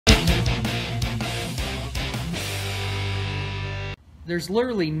there's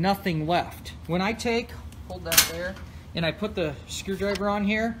literally nothing left. When I hold that there, and I put the screwdriver on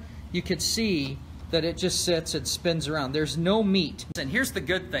here, you could see that it just sits and spins around. There's no meat. And here's the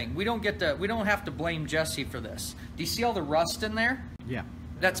good thing. We don't have to blame Jesse for this. Do you see all the rust in there? Yeah.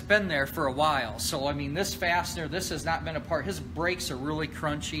 That's been there for a while. So, I mean, this fastener, this has not been a part. His brakes are really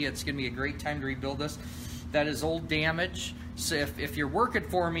crunchy. It's going to be a great time to rebuild this. That is old damage. So if you're working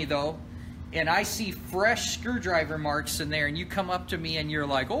for me, though, and I see fresh screwdriver marks in there, and you come up to me and you're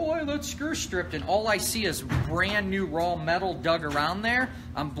like, oh, that's screw stripped, and all I see is brand new raw metal dug around there,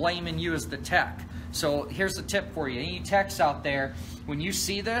 I'm blaming you as the tech. So here's the tip for you. Any techs out there, when you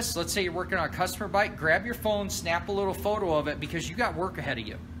see this, let's say you're working on a customer bike, grab your phone, snap a little photo of it, because you got work ahead of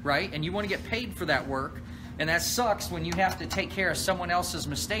you, right? And you want to get paid for that work. And that sucks when you have to take care of someone else's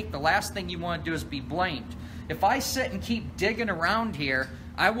mistake. The last thing you want to do is be blamed. If I sit and keep digging around here,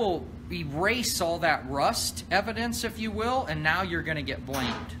 I will erase all that rust evidence, if you will, and now you're going to get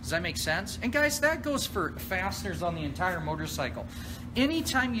blamed. Does that make sense? And guys, that goes for fasteners on the entire motorcycle.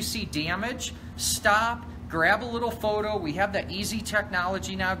 Anytime you see damage, stop, grab a little photo. We have that easy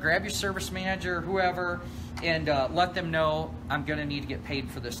technology now. Grab your service manager, whoever, and let them know I'm going to need to get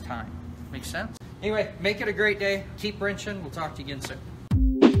paid for this time. Make sense? Anyway, make it a great day. Keep wrenching. We'll talk to you again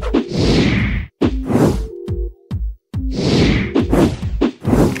soon.